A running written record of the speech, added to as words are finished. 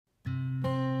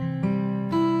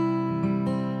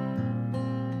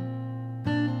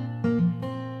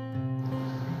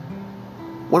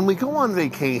When we go on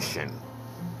vacation,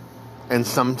 and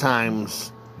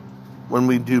sometimes when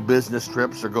we do business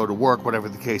trips or go to work, whatever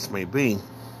the case may be,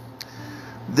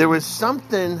 there is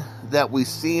something that we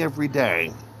see every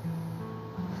day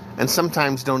and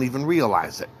sometimes don't even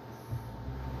realize it.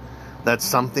 That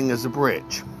something is a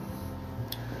bridge.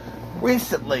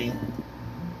 Recently,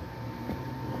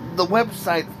 the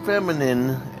website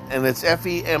Feminine, and it's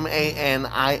FEMANIN.com,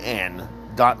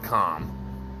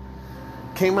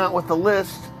 came out with a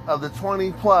list of the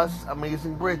 20 plus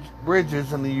amazing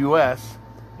bridges in the U.S.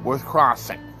 worth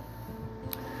crossing.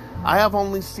 I have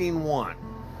only seen one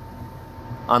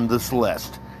on this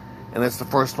list, and it's the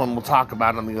first one we'll talk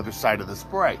about on the other side of this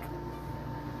break.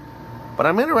 But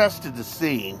I'm interested to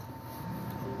see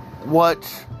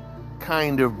what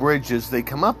kind of bridges they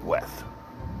come up with.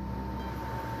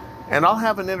 And I'll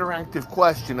have an interactive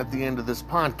question at the end of this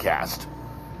podcast.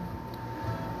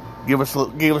 Give us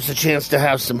a chance to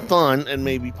have some fun and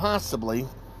maybe possibly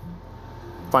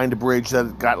find a bridge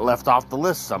that got left off the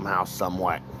list somehow, some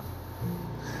way.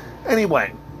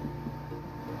 Anyway,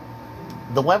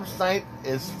 the website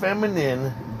is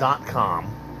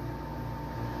feminine.com.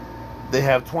 They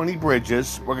have 20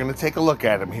 bridges. We're going to take a look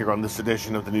at them here on this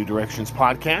edition of the New Directions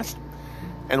podcast.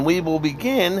 And we will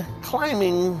begin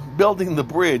building the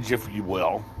bridge, if you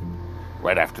will,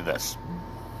 right after this.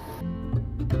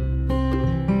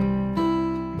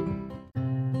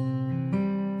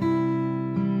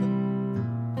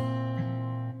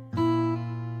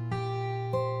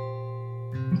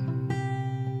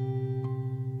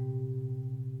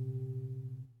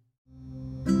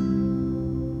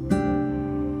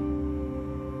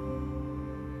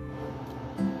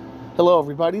 Hello,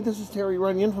 everybody. This is Terry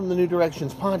Runyon from the New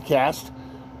Directions podcast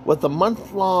with a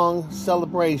month-long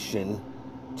celebration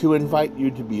to invite you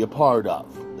to be a part of.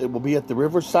 It will be at the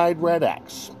Riverside Red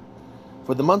X.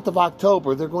 For the month of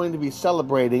October, they're going to be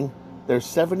celebrating their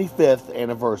 75th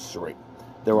anniversary.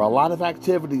 There are a lot of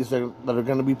activities that are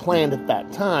going to be planned at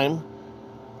that time,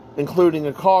 including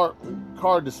a car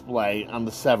display on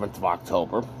the 7th of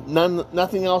October.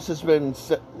 Nothing else has been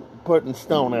put in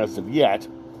stone as of yet.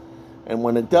 And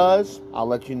when it does, I'll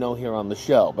let you know here on the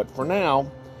show. But for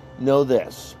now, know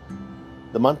this.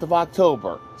 The month of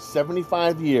October,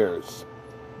 75 years,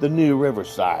 the new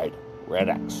Riverside Red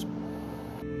X.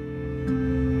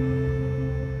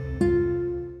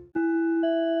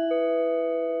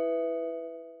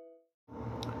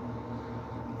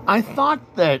 I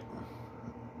thought that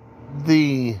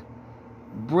the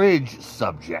bridge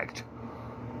subject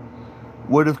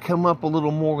would have come up a little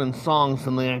more in songs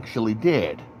than they actually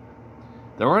did.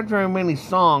 There aren't very many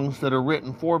songs that are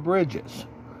written for bridges.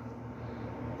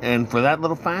 And for that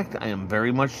little fact, I am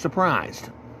very much surprised.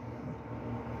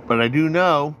 But I do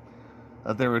know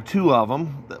that there are two of them,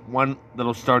 one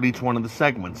that'll start each one of the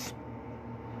segments,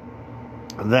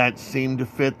 that seem to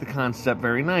fit the concept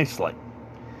very nicely.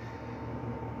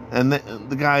 And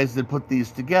the guys that put these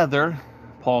together,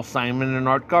 Paul Simon and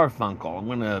Art Garfunkel, I'm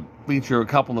going to feature a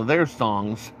couple of their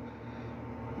songs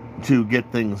to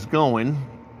get things going.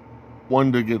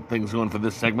 One to get things going for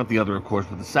this segment, the other, of course,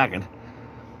 for the second.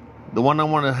 The one I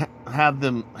want to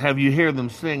have you hear them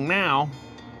sing now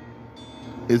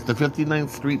is the 59th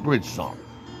Street Bridge song.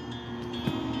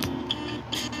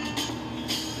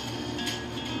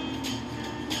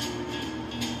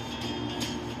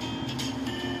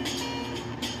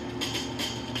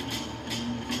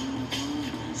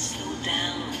 Slow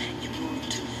down, you move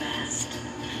too fast.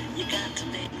 You got to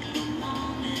make the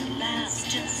moment last.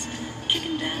 Just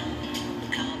kicking down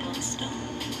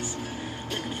stones,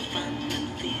 looking for fun and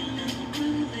feeling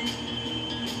groovy.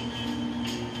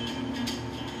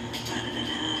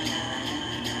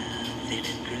 Da-da-da-da-da-da,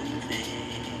 feeling groovy.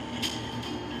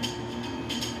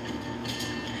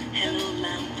 Hello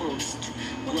lamppost,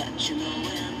 what you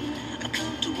knowin'? I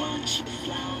come to watch your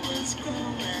flowers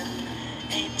growin'.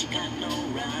 Ain't you got no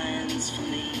rhymes for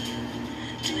me?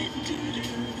 Do it, do-do,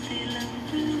 feeling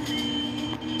groovy.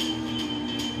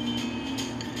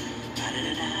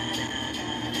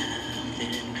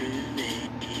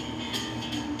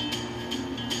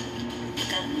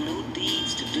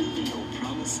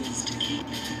 To keep.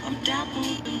 I'm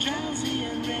dappled and drowsy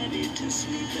and ready to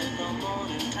sleep. And the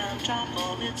morning time drop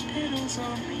all its petals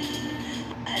on me.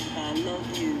 If I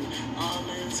love you, all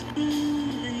is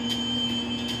groovy.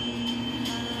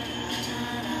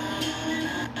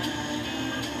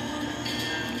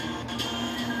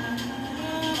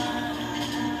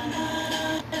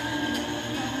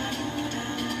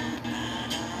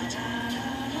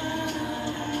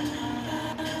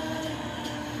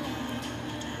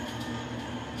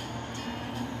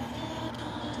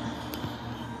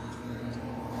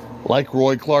 Like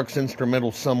Roy Clark's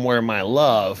instrumental Somewhere My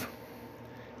Love,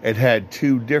 it had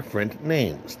two different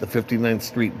names. The 59th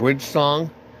Street Bridge song,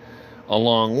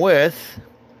 along with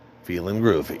Feelin'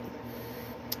 Groovy.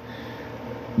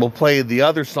 We'll play the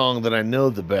other song that I know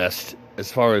the best as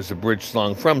far as a bridge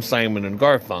song from Simon and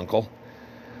Garfunkel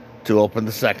to open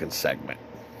the second segment.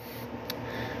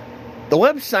 The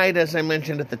website, as I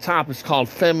mentioned at the top, is called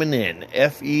Femanin.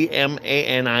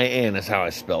 F-E-M-A-N-I-N is how I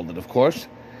spelled it, of course.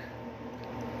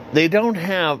 They don't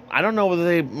have, I don't know whether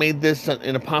they made this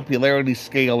in a popularity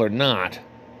scale or not,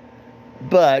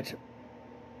 but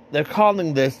they're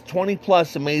calling this 20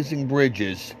 plus amazing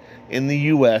bridges in the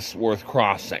U.S. worth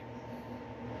crossing.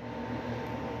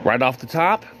 Right off the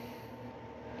top,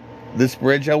 this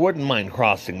bridge I wouldn't mind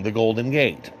crossing, the Golden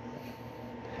Gate,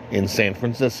 in San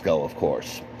Francisco, of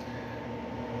course.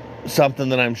 Something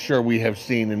that I'm sure we have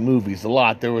seen in movies a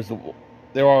lot. There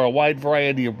are a wide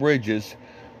variety of bridges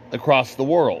across the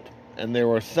world, and there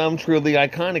are some truly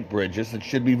iconic bridges that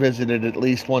should be visited at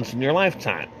least once in your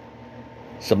lifetime.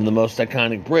 Some of the most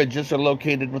iconic bridges are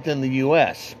located within the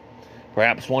U.S.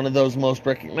 Perhaps one of those most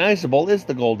recognizable is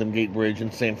the Golden Gate Bridge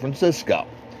in San Francisco.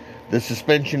 The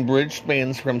suspension bridge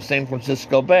spans from San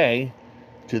Francisco Bay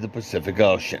to the Pacific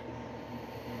Ocean,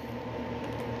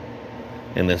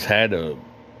 and has had a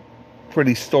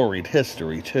pretty storied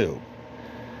history too.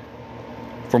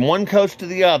 From one coast to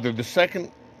the other, the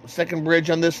second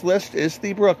bridge on this list is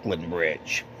the Brooklyn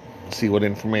Bridge. Let's see what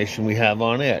information we have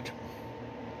on it.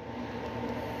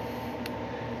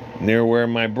 Near where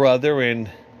my brother and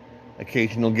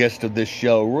occasional guest of this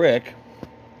show, Rick,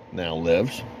 now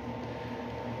lives.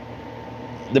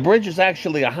 The bridge is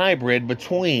actually a hybrid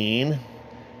between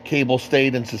cable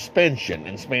stayed and suspension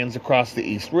and spans across the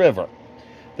East River.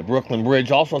 The Brooklyn Bridge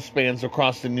also spans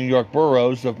across the New York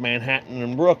boroughs of Manhattan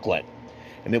and Brooklyn,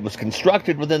 and it was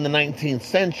constructed within the 19th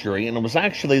century, and it was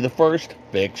actually the first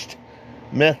fixed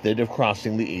method of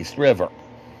crossing the East River.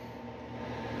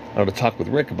 I ought to talk with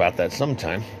Rick about that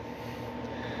sometime.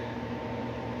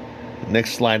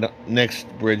 Next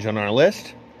bridge on our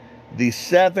list, the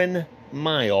 7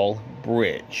 Mile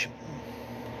Bridge.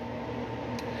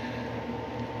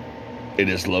 It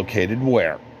is located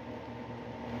where?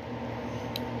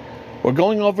 We're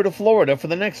going over to Florida for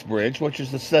the next bridge, which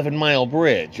is the 7 Mile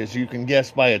Bridge. As you can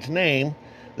guess by its name,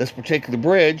 this particular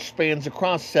bridge spans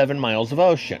across 7 miles of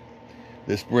ocean.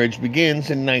 This bridge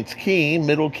begins in Knights Key,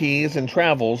 Middle Keys, and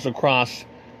travels across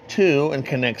to and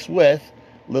connects with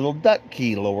Little Duck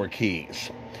Key, Lower Keys.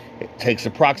 It takes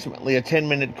approximately a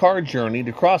 10-minute car journey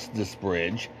to cross this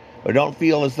bridge, but don't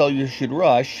feel as though you should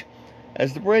rush,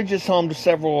 as the bridge is home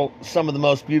to some of the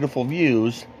most beautiful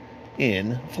views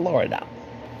in Florida.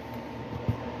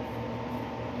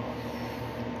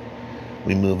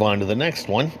 We move on to the next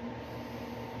one.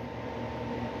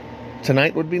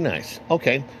 Tonight would be nice.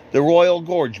 Okay, the Royal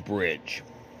Gorge Bridge.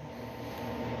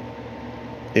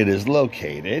 It is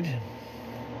located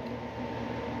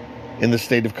in the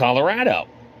state of Colorado.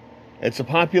 It's a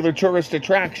popular tourist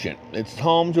attraction. It's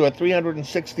home to a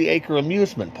 360-acre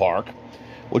amusement park,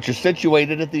 which is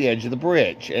situated at the edge of the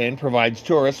bridge and provides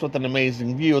tourists with an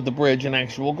amazing view of the bridge and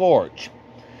actual gorge.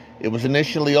 It was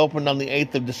initially opened on the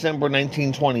 8th of December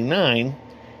 1929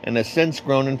 and has since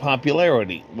grown in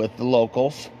popularity with the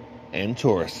locals and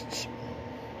tourists.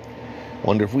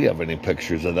 Wonder if we have any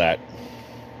pictures of that.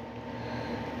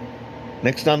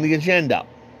 Next on the agenda,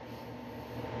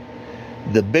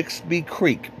 the Bixby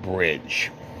Creek Bridge.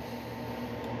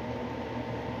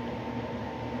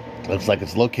 Looks like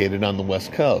it's located on the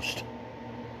West Coast.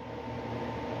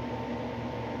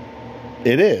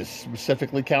 It is,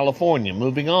 specifically California.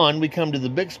 Moving on, we come to the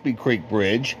Bixby Creek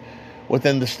Bridge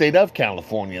within the state of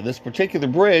California. This particular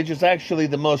bridge is actually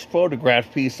the most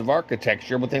photographed piece of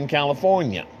architecture within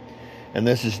California, and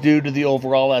this is due to the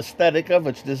overall aesthetic of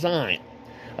its design.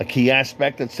 A key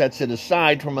aspect that sets it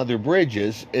aside from other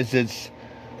bridges is its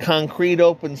concrete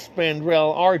open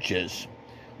spandrel arches,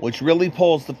 which really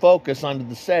pulls the focus onto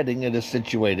the setting it is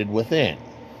situated within.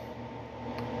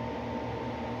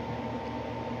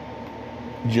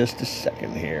 Just a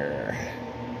second here.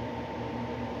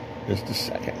 Just a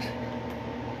second.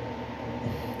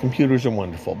 Computers are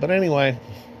wonderful. But anyway,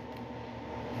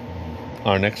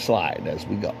 our next slide as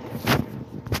we go.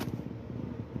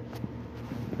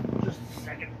 Just a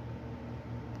second.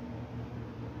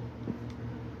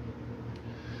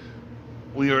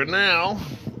 We are now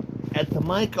at the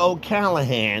Mike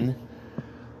O'Callaghan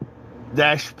 -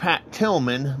 Pat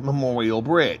Tillman Memorial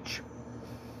Bridge.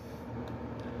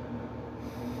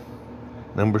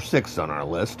 Number 6 on our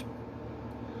list.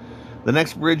 The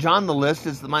next bridge on the list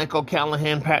is the Mike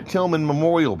O'Callaghan Pat Tillman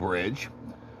Memorial Bridge,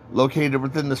 located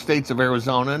within the states of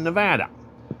Arizona and Nevada.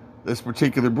 This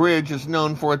particular bridge is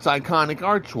known for its iconic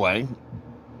archway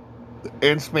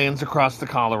and spans across the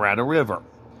Colorado River.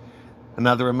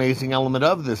 Another amazing element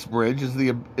of this bridge is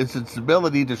its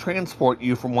ability to transport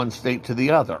you from one state to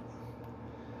the other.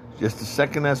 Just a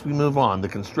second as we move on. The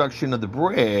construction of the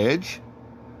bridge.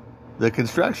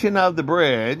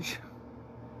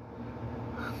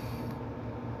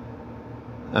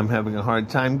 I'm having a hard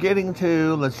time getting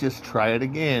to. Let's just try it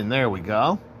again. There we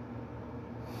go.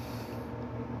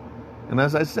 And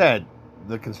as I said,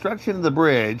 the construction of the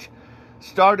bridge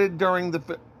started during the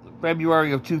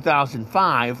February of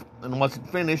 2005 and wasn't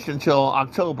finished until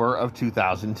October of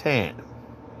 2010.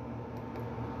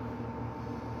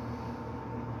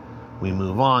 We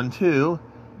move on to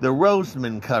the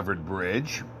Roseman Covered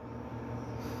Bridge,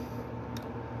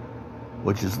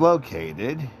 which is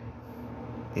located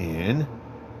in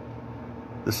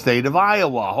the state of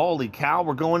Iowa. Holy cow,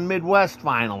 we're going Midwest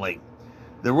finally.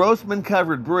 The Roseman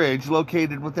Covered Bridge,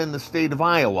 located within the state of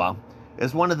Iowa,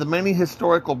 is one of the many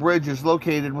historical bridges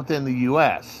located within the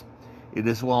U.S. It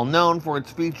is well known for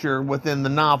its feature within the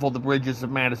novel The Bridges of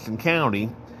Madison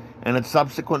County and its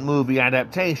subsequent movie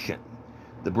adaptation.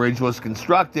 The bridge was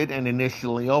constructed and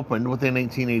initially opened within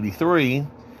 1883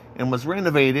 and was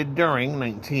renovated during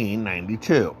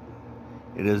 1992.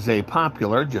 It is a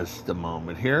popular, just a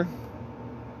moment here.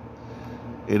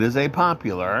 It is a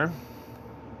popular,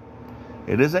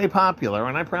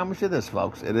 and I promise you this,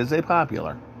 folks, it is a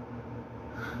popular.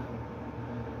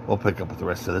 We'll pick up with the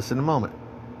rest of this in a moment.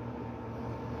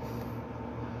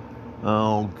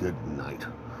 Oh, good night.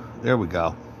 There we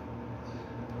go.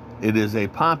 It is a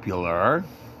popular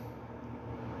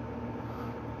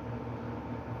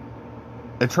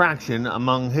attraction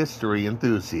among history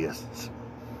enthusiasts.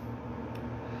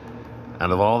 Out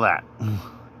of all that,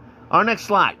 our next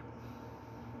slide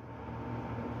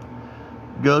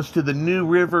goes to the New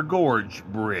River Gorge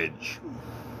Bridge,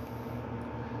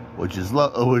 which is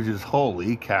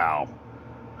holy cow,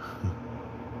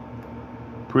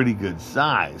 pretty good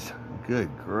size. Good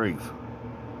grief.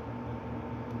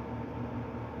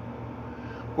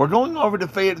 We're going over to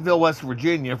Fayetteville, West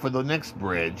Virginia for the next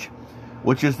bridge,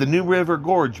 which is the New River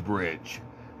Gorge Bridge.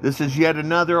 This is yet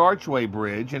another archway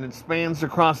bridge, and it spans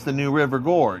across the New River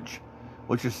Gorge,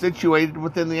 which is situated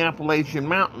within the Appalachian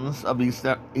Mountains of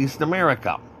East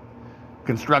America.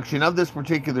 Construction of this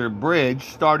particular bridge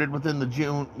started within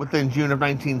June of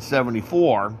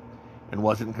 1974 and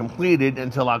wasn't completed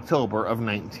until October of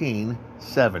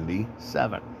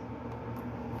 1977.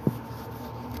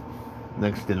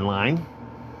 Next in line,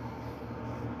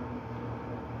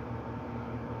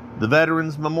 the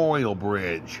Veterans Memorial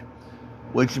Bridge,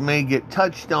 which may get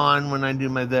touched on when I do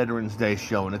my Veterans Day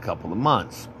show in a couple of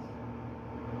months.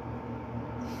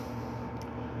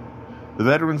 The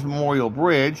Veterans Memorial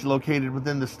Bridge, located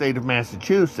within the state of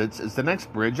Massachusetts, is the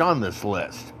next bridge on this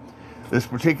list. This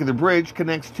particular bridge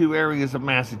connects two areas of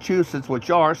Massachusetts,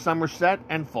 which are Somerset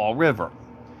and Fall River.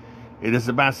 It is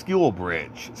a bascule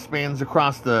bridge, spans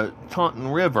across the Taunton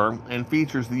River, and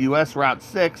features the U.S. Route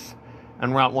 6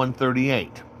 and Route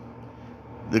 138.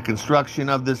 The construction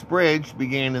of this bridge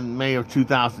began in May of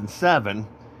 2007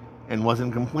 and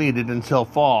wasn't completed until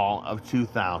fall of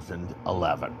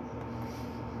 2011.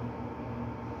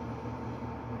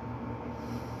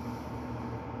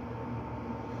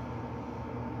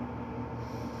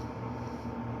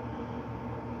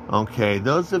 Okay,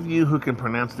 those of you who can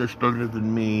pronounce this better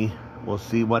than me will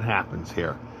see what happens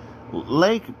here.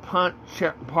 Lake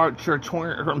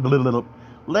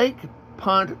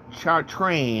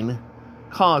Pontchartrain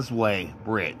Causeway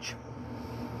Bridge.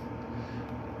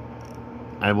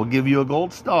 I will give you a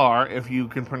gold star if you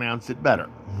can pronounce it better.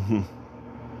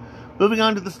 Moving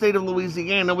on to the state of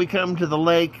Louisiana, we come to the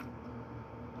Lake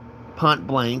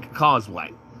Pontblanc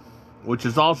Causeway, which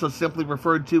is also simply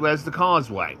referred to as the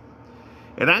Causeway.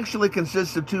 It actually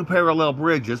consists of two parallel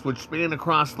bridges which span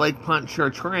across Lake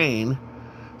Pontchartrain,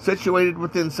 situated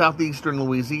within southeastern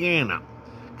Louisiana.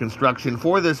 Construction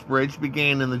for this bridge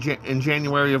began in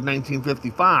January of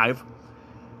 1955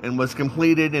 and was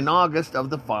completed in August of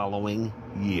the following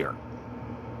year,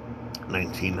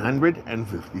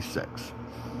 1956.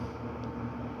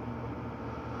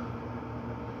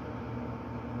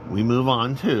 We move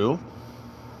on to,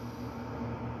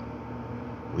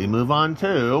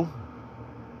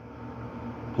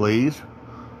 please,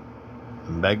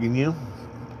 I'm begging you,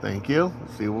 thank you,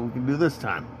 let's see what we can do this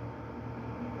time.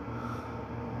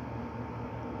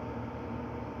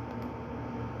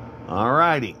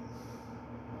 Alrighty.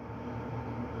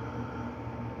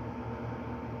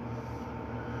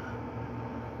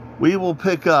 We will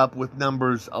pick up with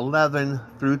numbers 11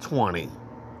 through 20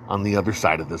 on the other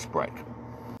side of this break.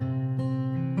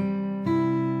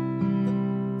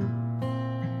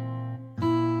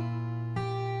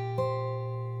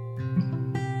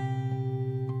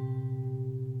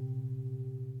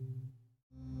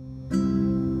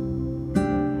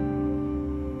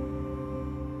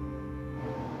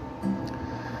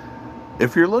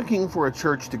 If you're looking for a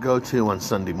church to go to on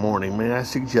Sunday morning, may I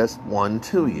suggest one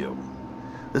to you?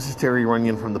 This is Terry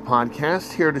Runyon from the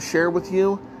podcast, here to share with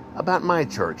you about my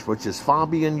church, which is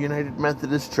Fabian United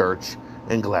Methodist Church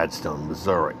in Gladstone,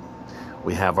 Missouri.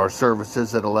 We have our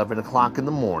services at 11 o'clock in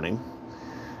the morning.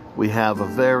 We have a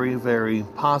very, very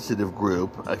positive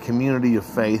group, a community of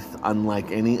faith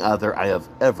unlike any other I have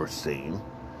ever seen.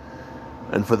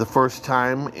 And for the first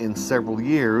time in several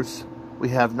years, we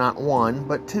have not one,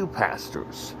 but two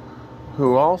pastors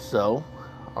who also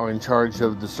are in charge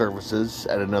of the services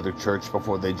at another church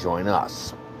before they join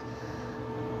us.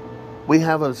 We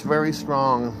have a very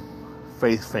strong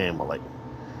faith family.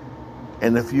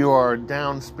 And if you are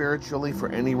down spiritually for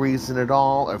any reason at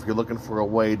all, or if you're looking for a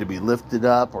way to be lifted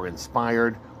up or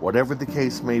inspired, whatever the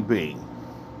case may be,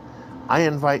 I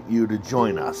invite you to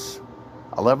join us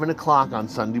 11 o'clock on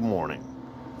Sunday morning,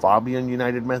 Fabian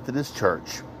United Methodist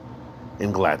Church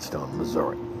in Gladstone,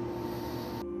 Missouri.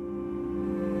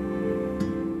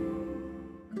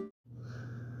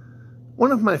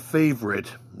 One of my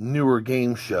favorite newer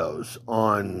game shows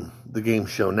on the Game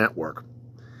Show Network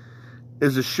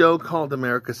is a show called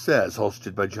America Says,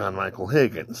 hosted by John Michael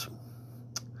Higgins.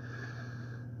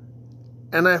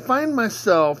 And I find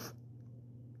myself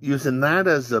using that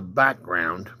as a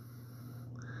background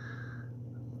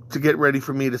to get ready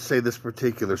for me to say this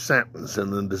particular sentence,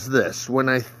 and then does this. When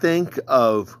I think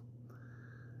of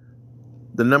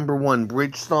the number one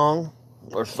bridge song,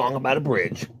 or song about a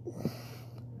bridge,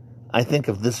 I think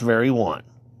of this very one.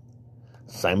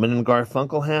 Simon and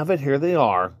Garfunkel have it, here they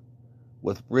are,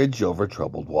 with Bridge Over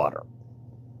Troubled Water.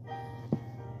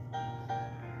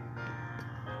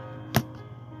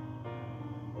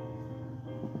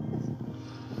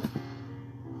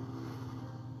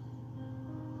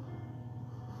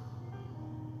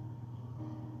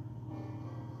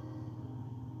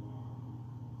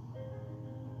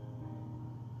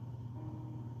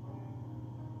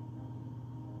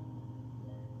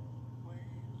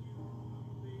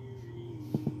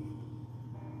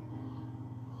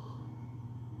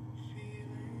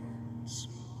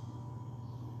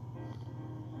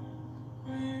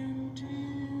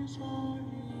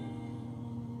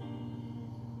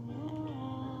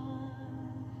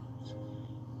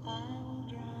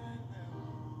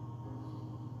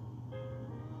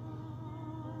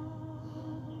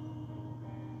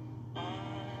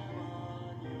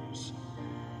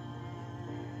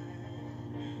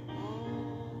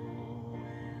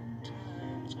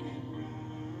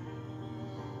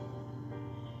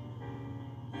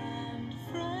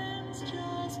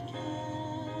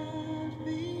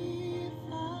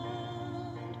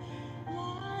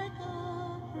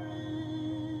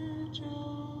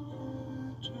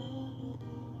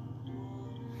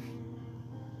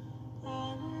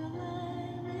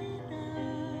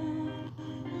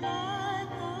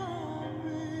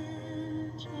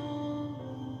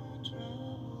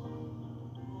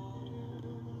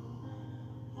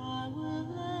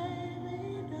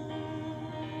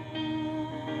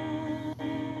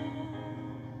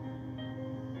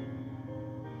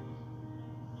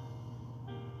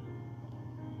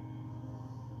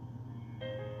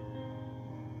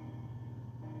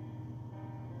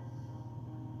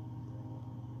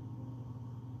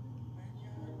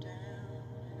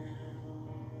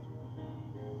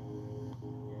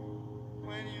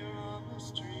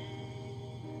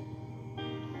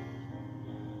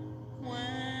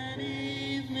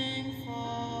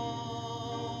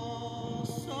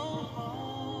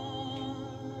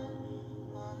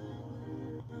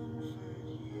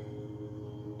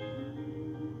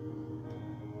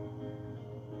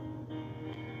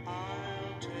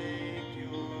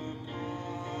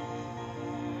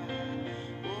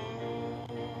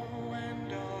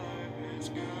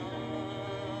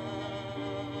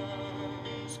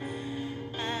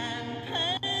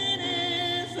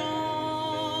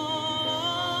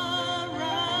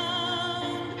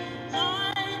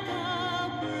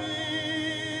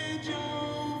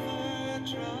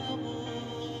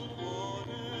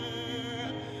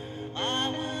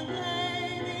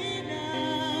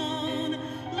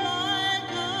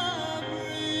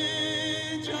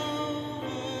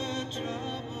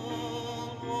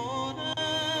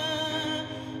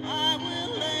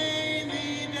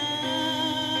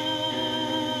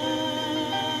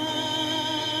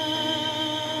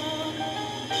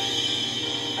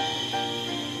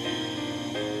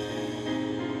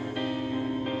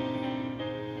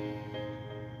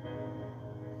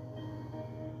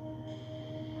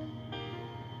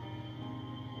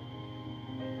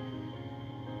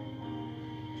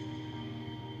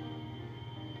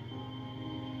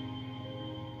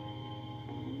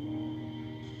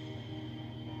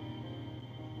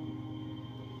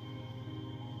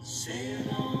 Sail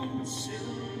on,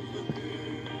 silver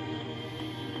girl,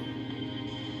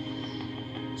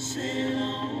 sail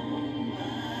on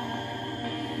by.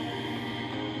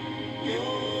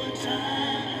 Your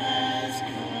time has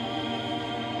come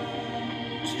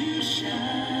to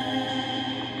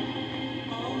shine.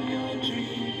 All your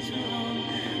dreams are on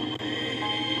their way.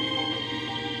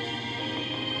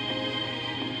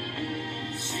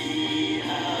 See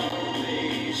how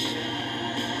they shine.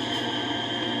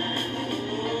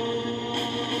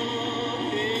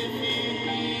 Oh, if you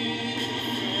need a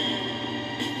friend,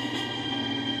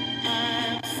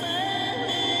 I'm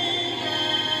sailing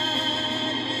right behind, like a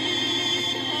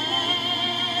bridge over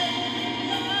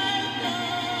troubled water.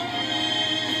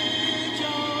 I will ease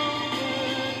your mind, like a bridge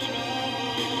over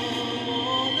troubled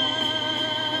water.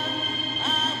 I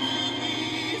will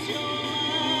ease your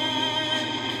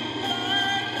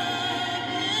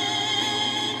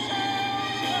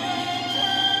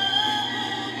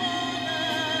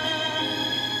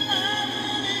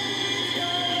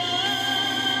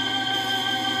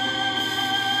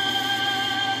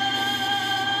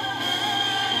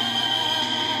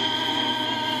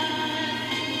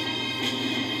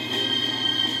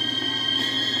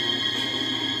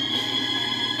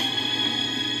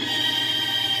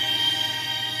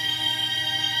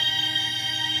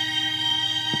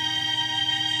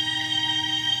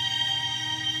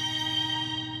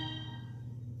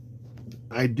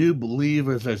I do believe,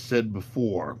 as I said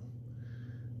before,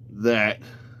 that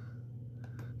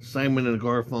Simon and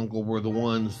Garfunkel were the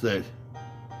ones that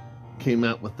came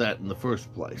out with that in the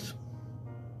first place.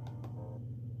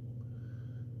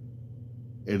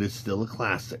 It is still a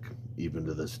classic, even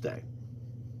to this day.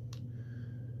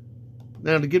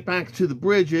 Now, to get back to the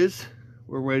bridges,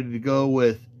 we're ready to go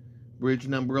with bridge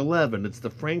number 11. It's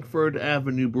the Frankford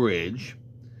Avenue Bridge.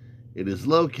 It is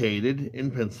located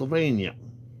in Pennsylvania.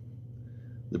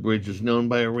 The bridge is known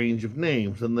by a range of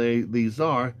names, and these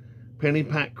are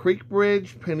Pennypack Creek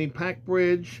Bridge, Pennypack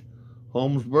Bridge,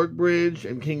 Holmesburg Bridge,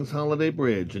 and King's Holiday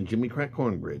Bridge, and Jimmy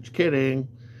Crackhorn Bridge. Kidding.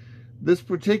 This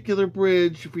particular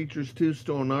bridge features 2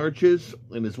 stone arches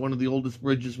and is one of the oldest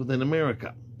bridges within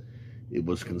America. It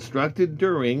was constructed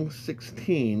during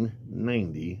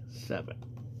 1697.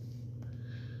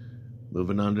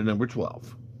 Moving on to number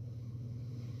 12,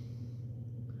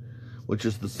 which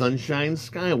is the Sunshine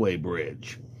Skyway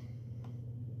Bridge.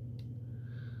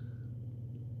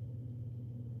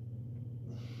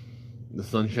 The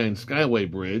Sunshine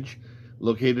Skyway Bridge,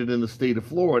 located in the state of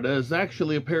Florida, is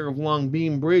actually a pair of long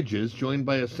beam bridges joined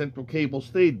by a central cable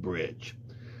stayed bridge.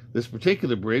 This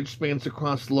particular bridge spans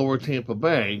across lower Tampa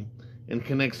Bay and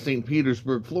connects St.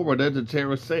 Petersburg, Florida to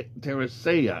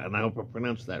Terracea, and I hope I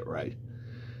pronounced that right.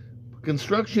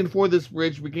 Construction for this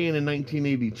bridge began in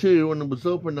 1982, and it was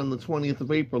opened on the 20th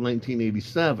of April,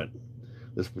 1987.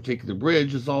 This particular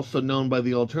bridge is also known by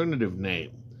the alternative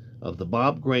name of the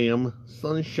Bob Graham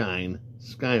Sunshine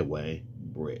Skyway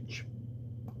Bridge.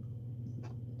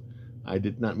 I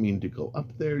did not mean to go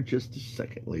up there. Just a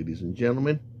second, ladies and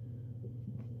gentlemen.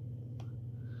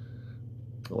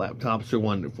 The laptops are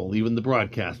wonderful. Even the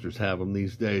broadcasters have them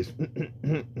these days.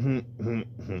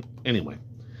 Anyway,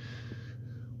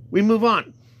 we move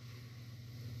on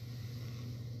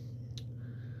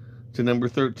to number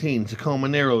 13, Tacoma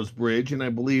Narrows Bridge, and I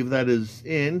believe that is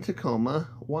in Tacoma,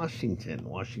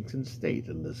 Washington State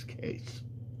in this case.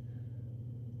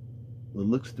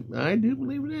 I do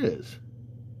believe it is.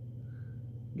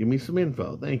 Give me some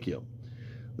info, thank you.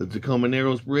 The Tacoma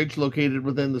Narrows Bridge, located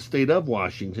within the state of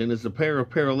Washington, is a pair of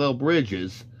parallel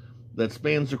bridges that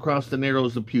spans across the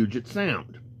Narrows of Puget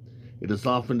Sound. It is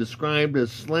often described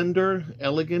as slender,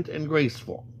 elegant, and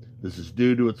graceful. This is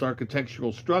due to its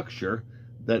architectural structure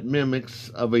that mimics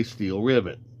of a steel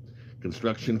rivet.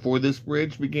 Construction for this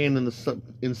bridge began in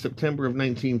September of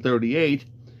 1938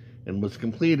 and was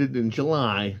completed in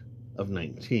July of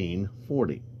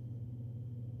 1940.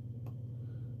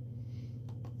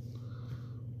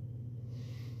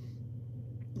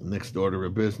 Next order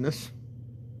of business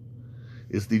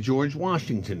is the George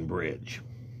Washington Bridge,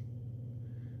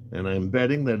 and I'm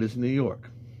betting that is New York.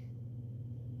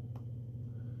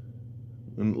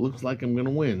 And it looks like I'm going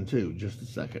to win, too. Just a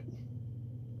second.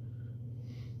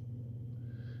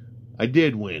 I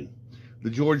did win. The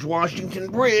George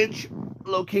Washington Bridge,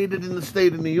 located in the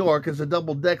state of New York, is a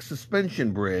double-deck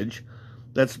suspension bridge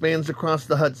that spans across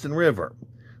the Hudson River.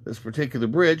 This particular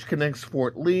bridge connects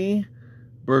Fort Lee,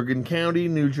 Bergen County,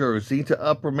 New Jersey, to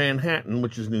Upper Manhattan,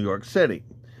 which is New York City.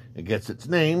 It gets its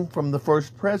name from the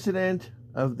first president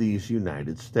of these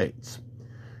United States.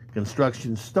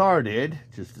 Construction started,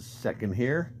 just a second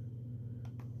here.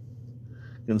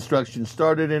 Construction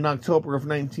started in October of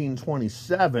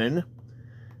 1927,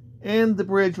 and the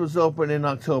bridge was opened in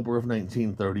October of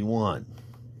 1931.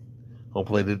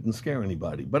 Hopefully it didn't scare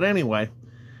anybody. But anyway,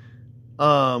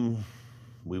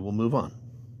 we will move on.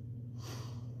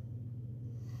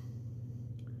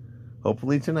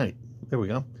 Hopefully tonight. There we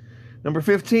go. Number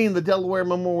 15, the Delaware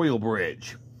Memorial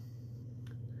Bridge.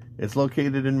 It's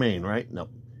located in Maine, right? No.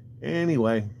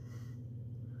 Anyway,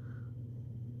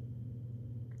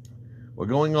 we're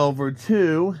going over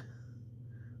to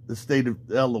the state of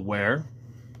Delaware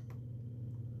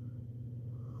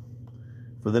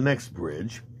for the next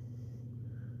bridge.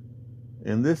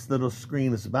 And this little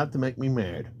screen is about to make me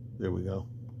mad. There we go.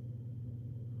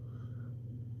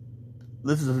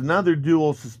 This is another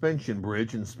dual suspension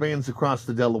bridge and spans across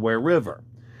the Delaware River.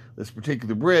 This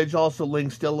particular bridge also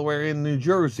links Delaware and New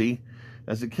Jersey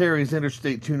as it carries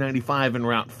Interstate 295 and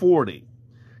Route 40.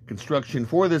 Construction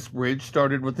for this bridge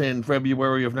started within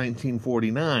February of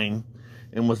 1949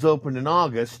 and was opened in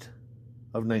August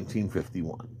of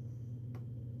 1951.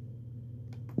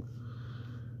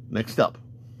 Next up.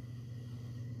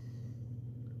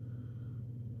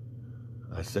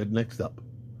 I said next up.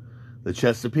 The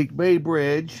Chesapeake Bay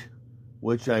Bridge,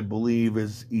 which I believe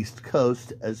is East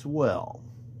Coast as well.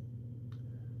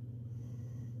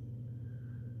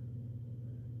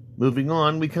 Moving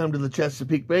on, we come to the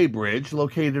Chesapeake Bay Bridge,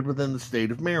 located within the state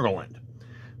of Maryland.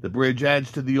 The bridge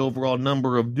adds to the overall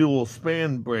number of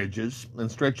dual-span bridges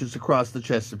and stretches across the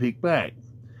Chesapeake Bay.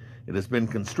 It has been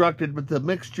constructed with a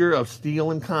mixture of steel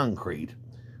and concrete,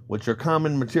 which are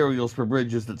common materials for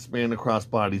bridges that span across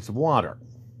bodies of water.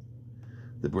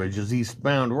 The bridge's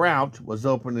eastbound route was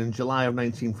opened in July of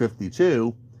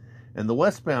 1952, and the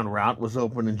westbound route was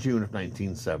opened in June of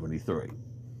 1973.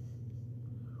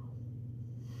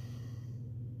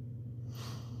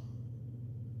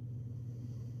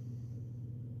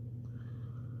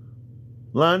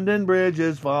 London Bridge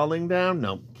is falling down.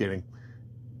 No, kidding.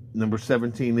 Number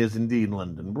 17 is indeed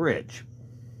London Bridge.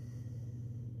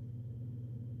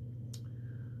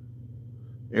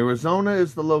 Arizona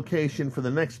is the location for the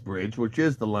next bridge, which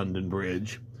is the London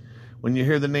Bridge. When you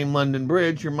hear the name London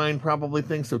Bridge, your mind probably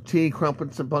thinks of tea,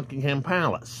 crumpets, and Buckingham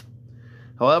Palace.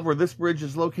 However, this bridge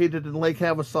is located in Lake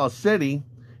Havasu City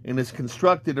and is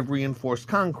constructed of reinforced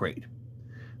concrete.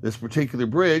 This particular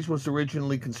bridge was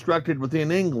originally constructed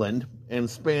within England and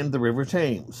spanned the River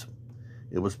Thames.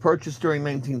 It was purchased during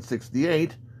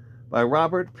 1968 by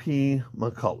Robert P.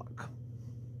 McCulloch.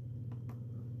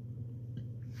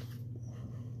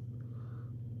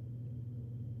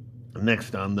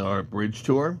 Next on our bridge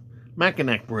tour,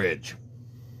 Mackinac Bridge,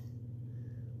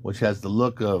 which has the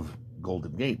look of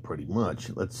Golden Gate pretty much.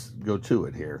 Let's go to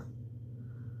it here.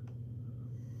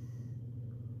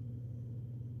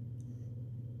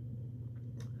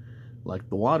 Like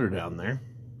the water down there.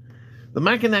 The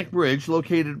Mackinac Bridge,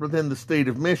 located within the state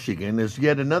of Michigan, is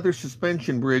yet another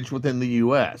suspension bridge within the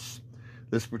U.S.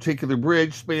 This particular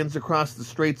bridge spans across the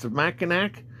Straits of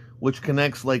Mackinac, which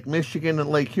connects Lake Michigan and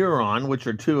Lake Huron, which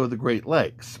are two of the Great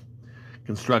Lakes.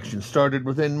 Construction started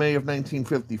within May of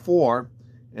 1954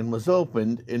 and was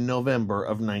opened in November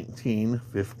of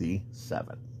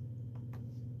 1957.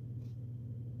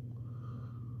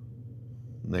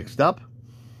 Next up,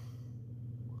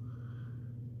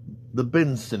 the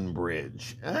Benson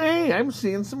Bridge. Hey, I'm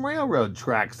seeing some railroad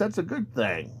tracks. That's a good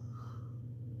thing.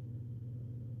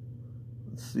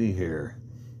 Let's see here.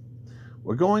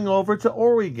 We're going over to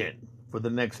Oregon for the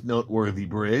next noteworthy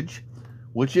bridge,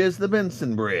 which is the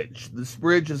Benson Bridge. This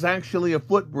bridge is actually a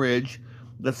footbridge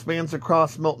that spans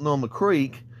across Multnomah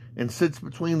Creek and sits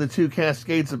between the two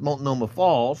cascades of Multnomah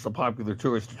Falls, a popular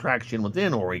tourist attraction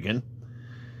within Oregon.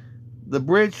 The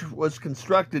bridge was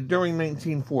constructed during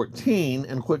 1914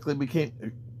 and quickly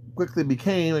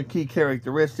became a key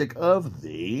characteristic of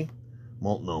the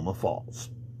Multnomah Falls.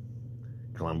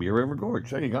 Columbia River Gorge.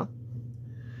 There you go.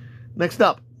 Next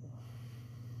up,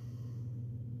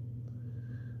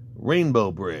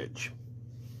 Rainbow Bridge.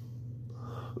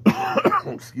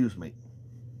 Excuse me.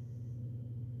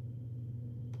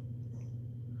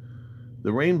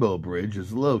 The Rainbow Bridge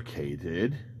is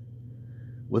located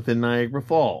within Niagara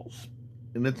Falls,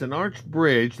 and it's an arched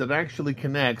bridge that actually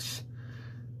connects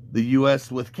the U.S.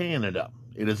 with Canada.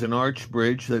 It is an arched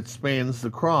bridge that spans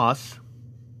across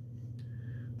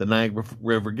the Niagara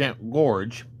River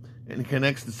Gorge and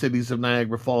connects the cities of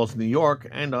Niagara Falls, New York,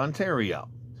 and Ontario.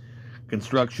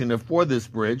 Construction for this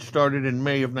bridge started in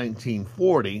May of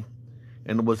 1940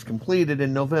 and was completed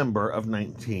in November of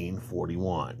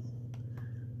 1941.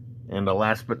 And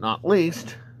last but not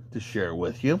least, to share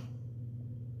with you,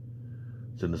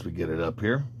 as soon as we get it up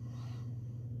here,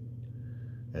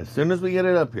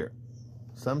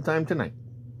 sometime tonight.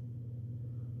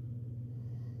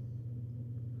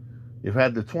 You've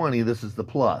had the 20, this is the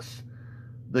plus.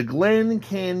 The Glen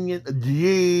Canyon,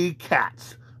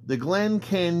 the Glen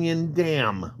Canyon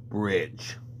Dam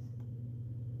Bridge.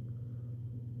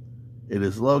 It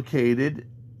is located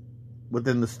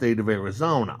within the state of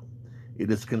Arizona. It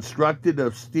is constructed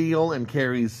of steel and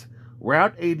carries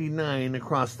Route 89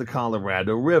 across the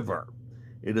Colorado River.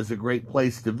 It is a great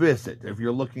place to visit if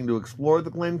you're looking to explore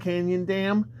the Glen Canyon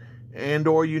Dam and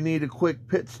or you need a quick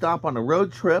pit stop on a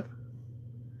road trip.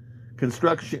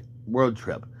 Construction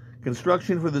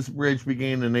for this bridge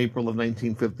began in April of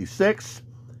 1956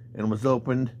 and was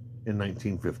opened in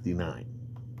 1959.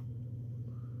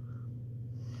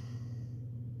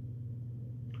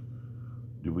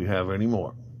 Do we have any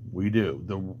more? We do.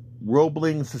 The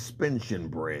Roebling Suspension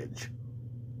Bridge.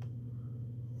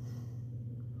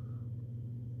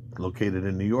 Located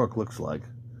in New York, looks like.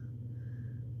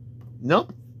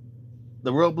 Nope.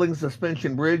 The Roebling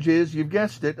Suspension Bridge is, you've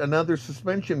guessed it, another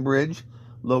suspension bridge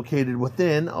located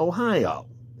within Ohio.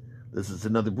 This is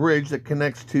another bridge that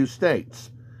connects two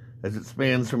states, as it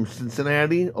spans from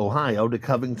Cincinnati, Ohio, to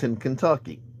Covington,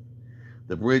 Kentucky.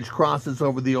 The bridge crosses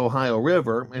over the Ohio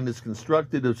River and is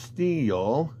constructed of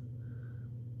steel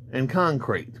and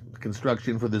concrete.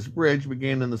 Construction for this bridge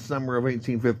began in the summer of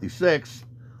 1856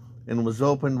 and was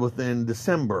opened within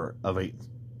December of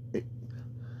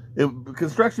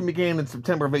construction began in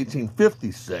September of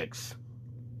 1856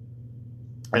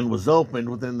 and was opened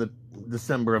within the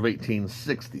December of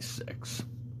 1866.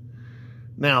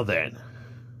 Now then,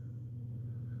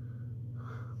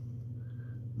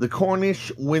 the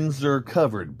Cornish-Windsor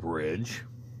Covered Bridge.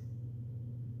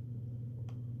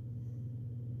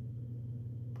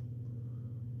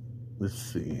 Let's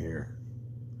see here.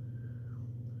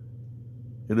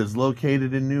 It is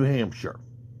located in New Hampshire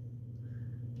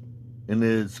and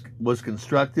was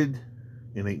constructed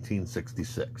in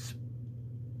 1866.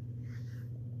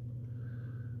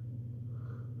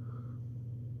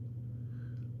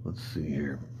 Let's see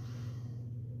here.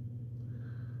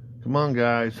 Come on,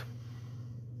 guys.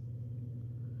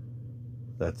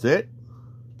 That's it.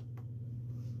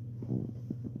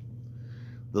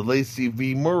 The Lacey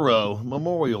V. Murrow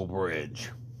Memorial Bridge.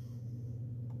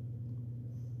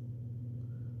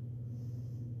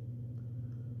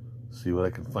 See what I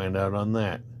can find out on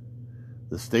that.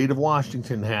 The state of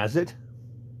Washington has it,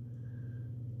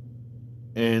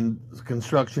 and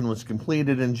construction was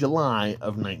completed in July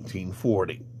of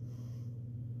 1940.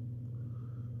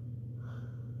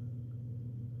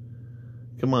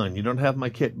 Come on, you don't have my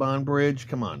Kit Bond Bridge?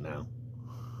 Come on now.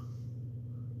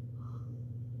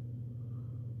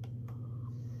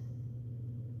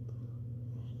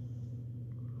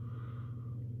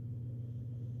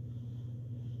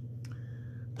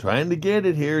 Trying to get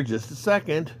it here, just a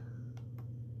second.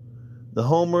 The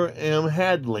Homer M.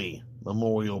 Hadley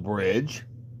Memorial Bridge.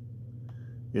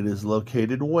 It is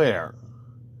located where?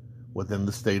 Within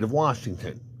the state of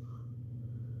Washington.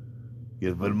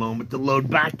 Give it a moment to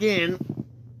load back in.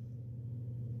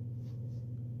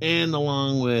 And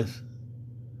along with,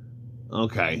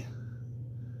 okay.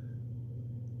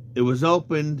 It was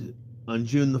opened on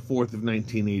June the 4th of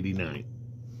 1989.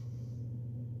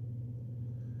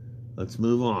 Let's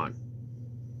move on.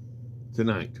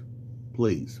 Tonight,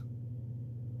 please.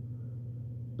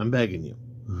 I'm begging you.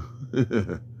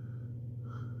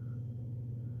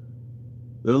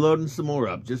 They're loading some more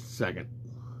up. Just a second.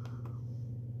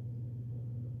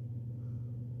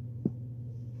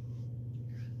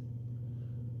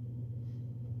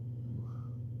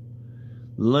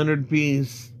 Leonard P.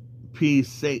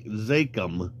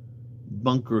 Zachem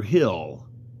Bunker Hill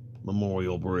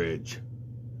Memorial Bridge,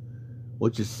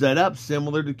 which is set up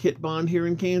similar to Kit Bond here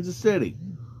in Kansas City.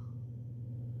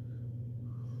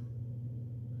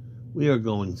 We are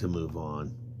going to move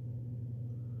on.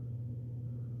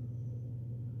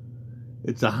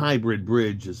 It's a hybrid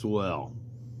bridge as well.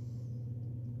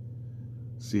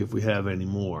 See if we have any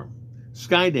more.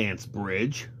 Skydance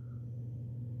Bridge.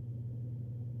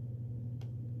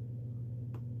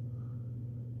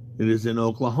 It is in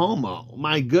Oklahoma.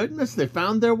 My goodness, they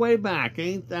found their way back.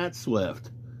 Ain't that swift?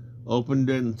 Opened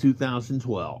in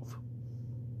 2012.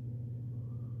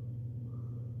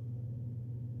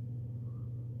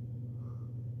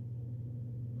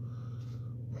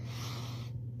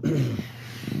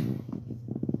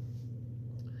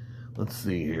 Let's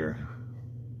see here.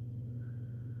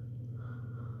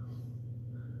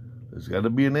 There's got to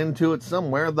be an end to it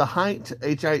somewhere. The Hite,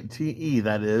 H-I-T-E,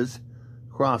 that is,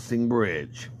 Crossing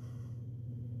Bridge,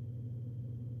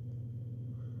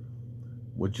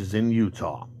 which is in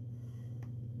Utah.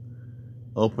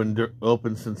 Open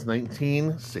since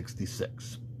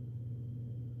 1966.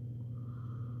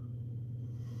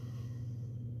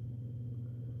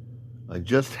 I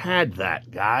just had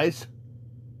that, guys.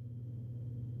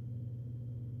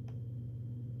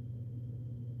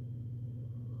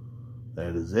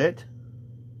 That is it?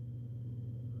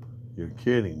 You're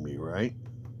kidding me, right?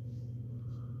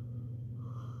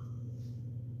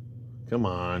 Come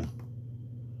on.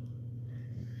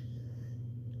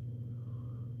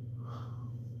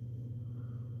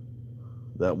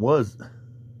 That was...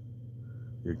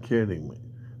 You're kidding me.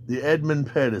 The Edmund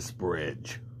Pettus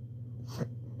Bridge.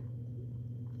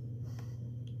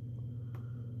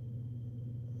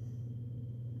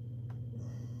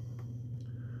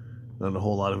 Not a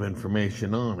whole lot of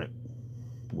information on it.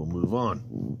 We'll move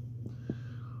on.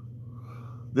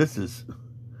 This is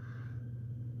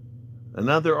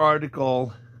another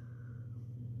article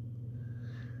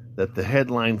that the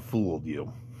headline fooled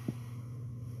you.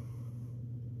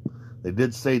 They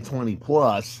did say 20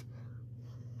 plus.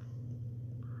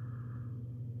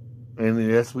 And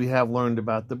yes, we have learned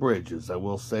about the bridges. I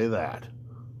will say that.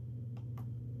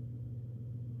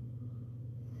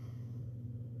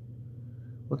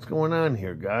 What's going on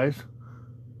here, guys?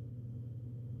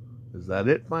 Is that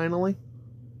it, finally?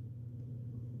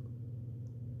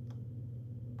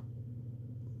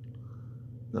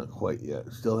 Not quite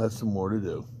yet. Still has some more to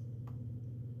do.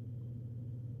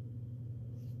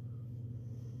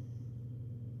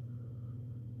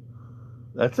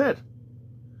 That's it.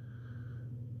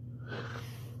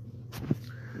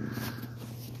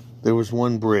 There was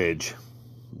one bridge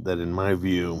that, in my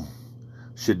view,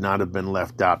 should not have been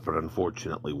left out, but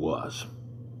unfortunately was.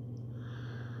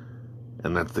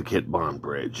 And that's the Kit Bond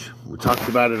Bridge. We talked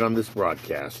about it on this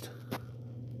broadcast.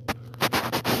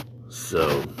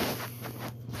 So,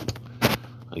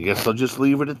 I guess I'll just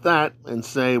leave it at that and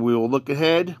say we will look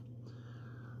ahead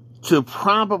to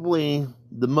probably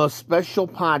the most special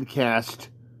podcast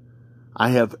I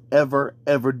have ever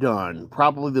done.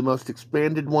 Probably the most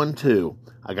expanded one, too.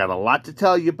 I got a lot to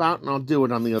tell you about, and I'll do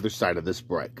it on the other side of this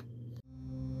break.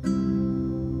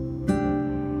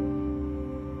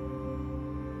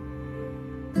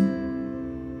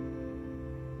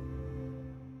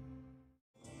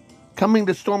 Coming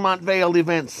to Stormont Vale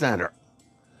Event Center,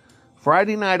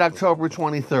 Friday night, October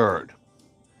 23rd,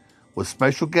 with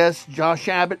special guest Josh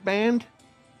Abbott Band,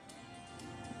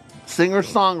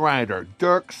 singer-songwriter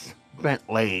Dierks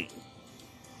Bentley.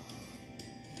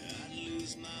 I'd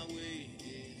lose my way,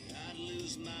 I'd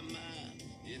lose my mind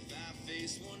if I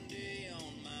faced one day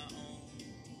on my own.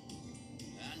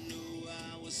 I knew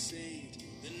I was saved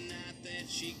the night that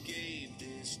she gave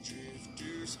this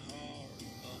drifter's heart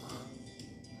a home.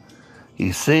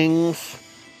 He sings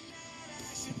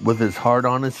with his heart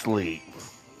on his sleeve.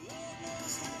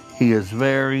 He is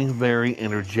very, very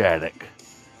energetic.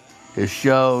 His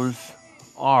shows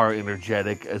are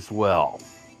energetic as well.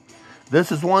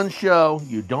 This is one show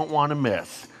you don't want to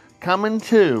miss. Coming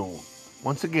to,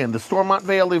 once again, the Stormont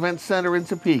Vale Event Center in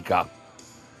Topeka,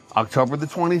 October the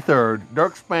 23rd,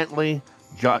 Dierks Bentley,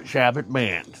 Josh Abbott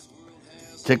Band.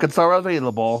 Tickets are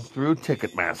available through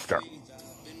Ticketmaster.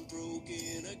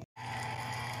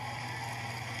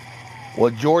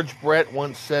 What George Brett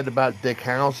once said about Dick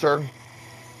Hauser,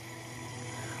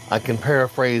 I can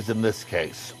paraphrase in this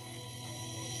case.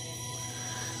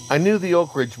 I knew the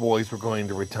Oak Ridge Boys were going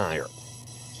to retire,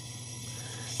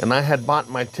 and I had bought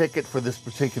my ticket for this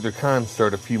particular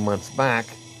concert a few months back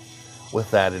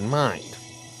with that in mind.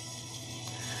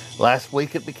 Last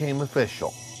week it became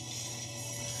official.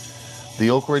 The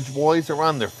Oak Ridge Boys are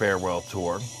on their farewell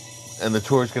tour, and the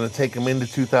tour is going to take them into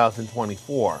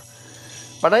 2024.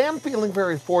 But I am feeling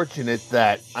very fortunate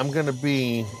that I'm going to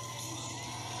be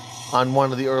on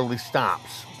one of the early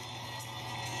stops.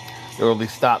 The early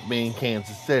stop being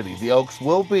Kansas City. The Oaks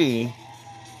will be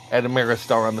at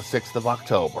Ameristar on the 6th of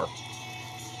October.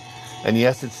 And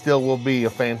yes, it still will be a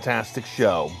fantastic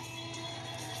show.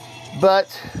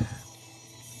 But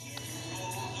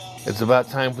it's about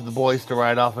time for the boys to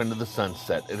ride off into the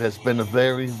sunset. It has been a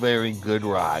very, very good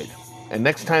ride. And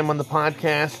next time on the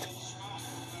podcast,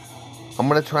 I'm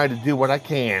going to try to do what I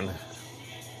can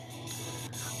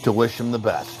to wish them the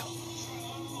best.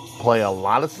 Play a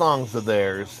lot of songs of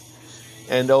theirs.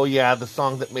 And oh yeah, the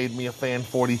song that made me a fan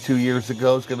 42 years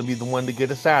ago is going to be the one to get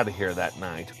us out of here that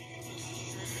night.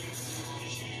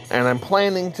 And I'm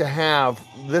planning to have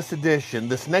this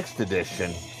next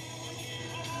edition,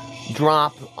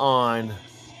 drop on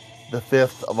the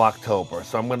 5th of October.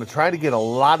 So I'm going to try to get a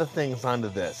lot of things onto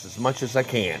this, as much as I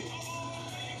can.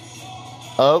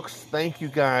 Oaks, thank you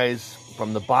guys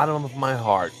from the bottom of my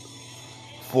heart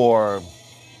for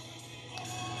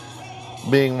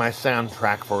being my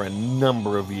soundtrack for a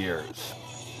number of years.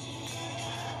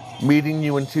 Meeting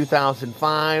you in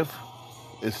 2005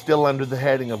 is still under the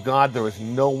heading of God. There is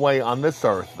no way on this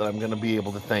earth that I'm going to be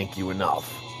able to thank you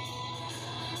enough.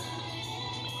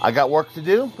 I got work to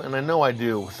do, and I know I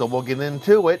do, so we'll get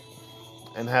into it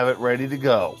and have it ready to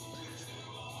go.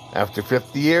 After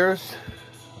 50 years,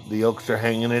 the Oaks are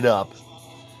hanging it up.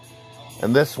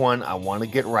 And this one, I want to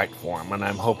get right for them, and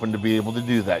I'm hoping to be able to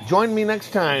do that. Join me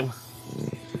next time,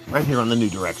 right here on the New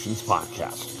Directions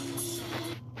podcast.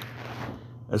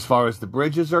 As far as the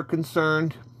bridges are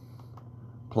concerned,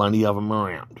 plenty of them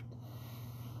around.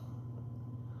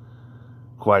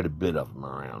 Quite a bit of them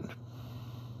around.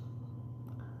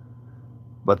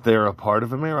 But they're a part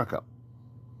of America.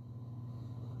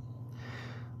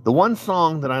 The one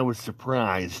song that I was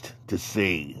surprised to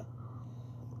see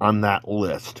on that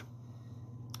list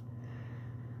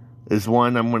is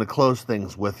one I'm going to close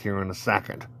things with here in a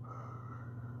second.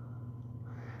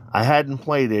 I hadn't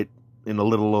played it in a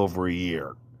little over a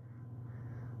year,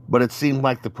 but it seemed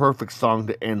like the perfect song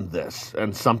to end this,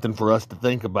 and something for us to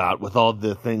think about with all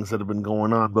the things that have been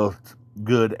going on, both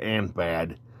good and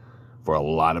bad, for a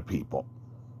lot of people.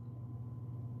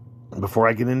 Before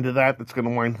I get into that, that's going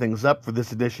to wind things up for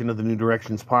this edition of the New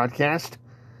Directions podcast.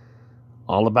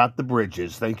 All about the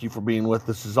bridges. Thank you for being with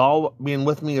us being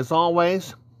with me as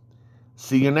always.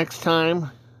 See you next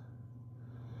time,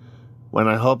 when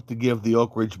I hope to give the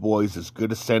Oak Ridge Boys as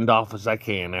good a send-off as I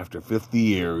can after 50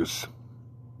 years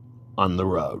on the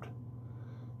road.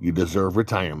 You deserve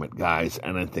retirement, guys,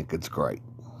 and I think it's great.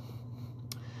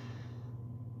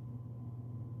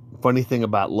 Funny thing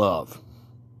about love,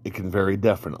 it can very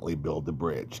definitely build the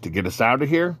bridge. To get us out of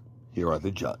here, here are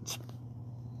the Judds.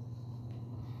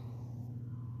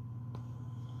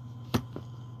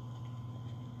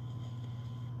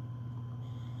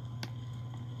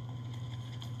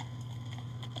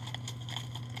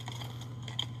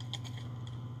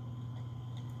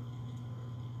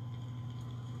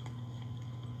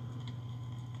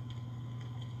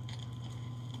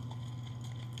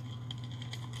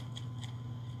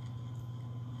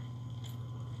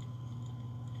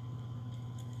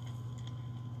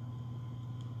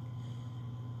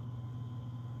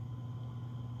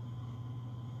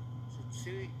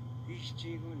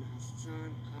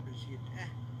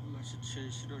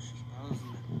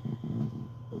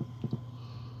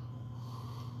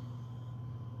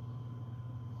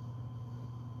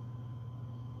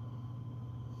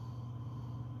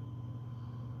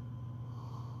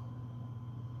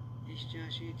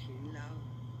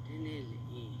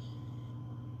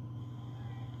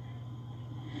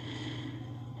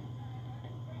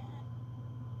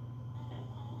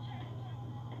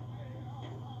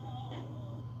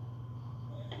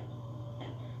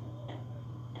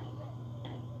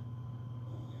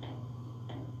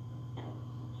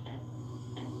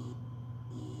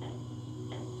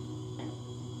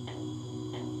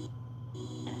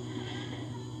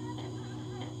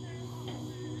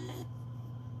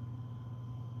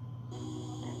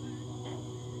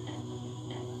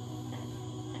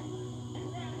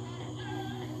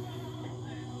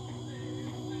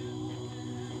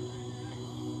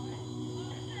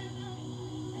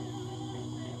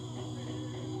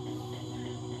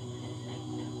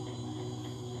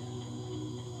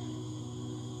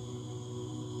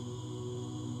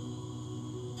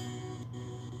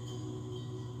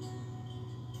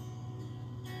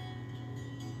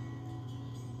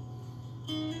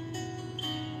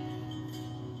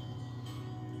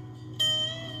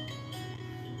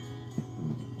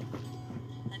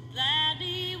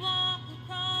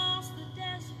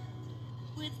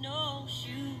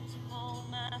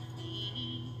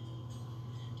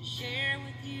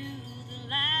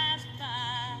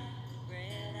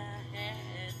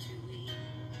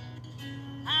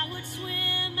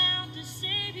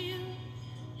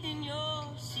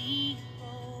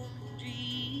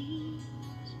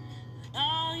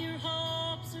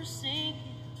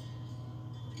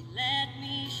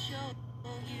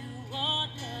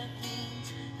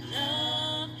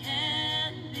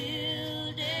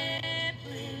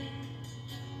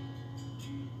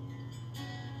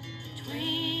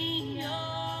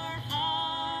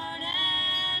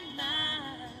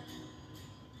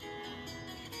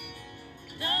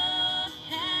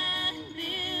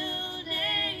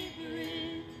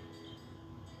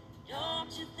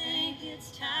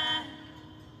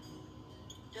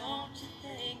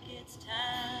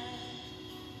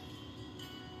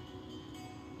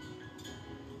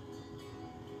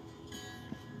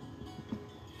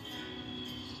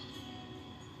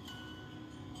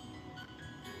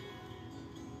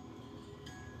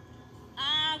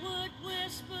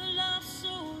 whisper love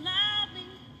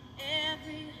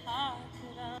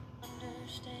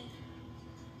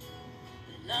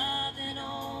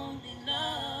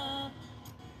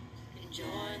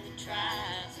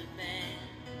a band.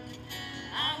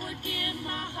 I would give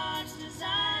my heart's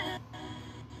desire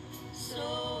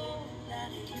so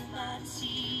that you might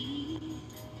see.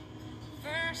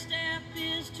 First step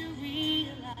is to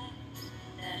realize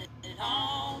that it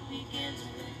all begins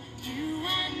with you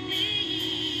and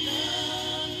me.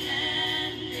 Love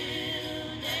can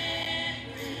build a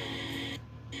bridge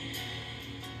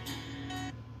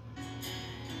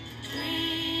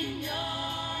between your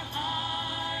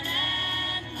heart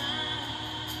and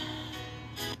mine.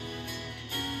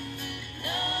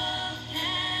 Love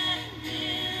can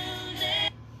build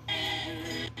a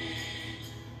bridge.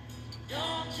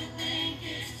 Don't you think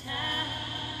it's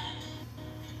time?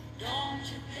 Don't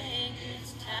you think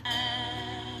it's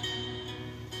time?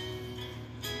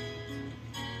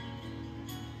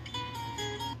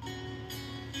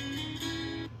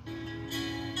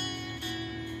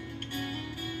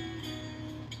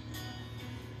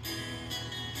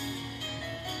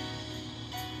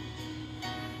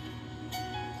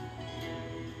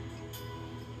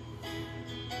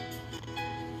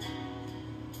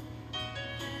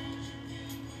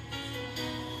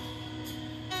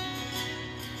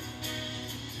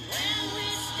 When we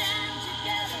stand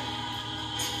together,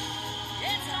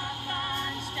 it's our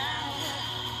finest hour.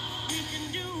 We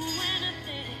can do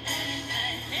anything,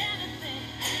 anything, anything,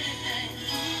 anything.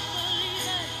 Keep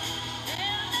believing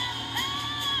in the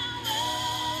power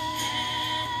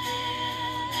that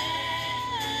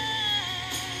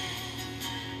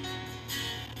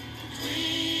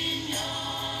between your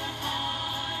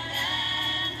heart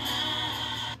and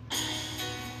mine.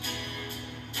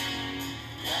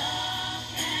 Love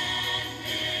can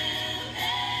build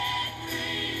a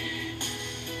bridge.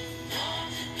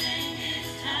 Don't you think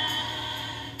it's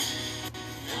time?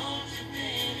 Don't you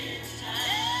think it's time?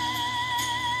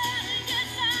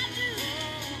 Yes, I do.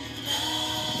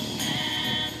 Love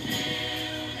can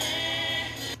build a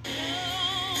bridge.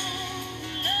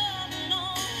 Love and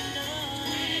only love.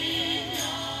 Between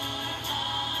your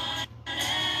heart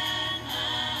and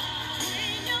mine.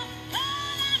 Between your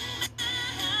heart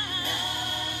and mine.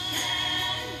 Love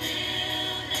can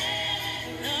build a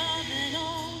bridge. Love and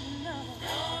only love.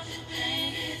 Don't you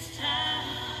think it's time?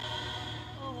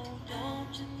 Oh,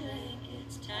 don't you think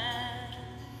it's time?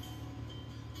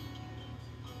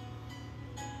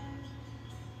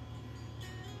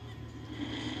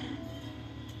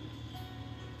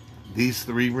 These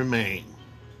three remain: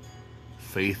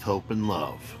 faith, hope, and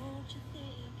love. Don't you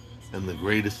think it's And the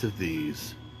greatest of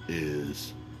these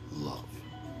is love.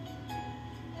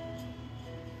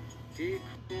 Take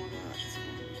more hearts,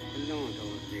 alone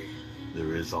all day.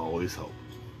 There is always hope.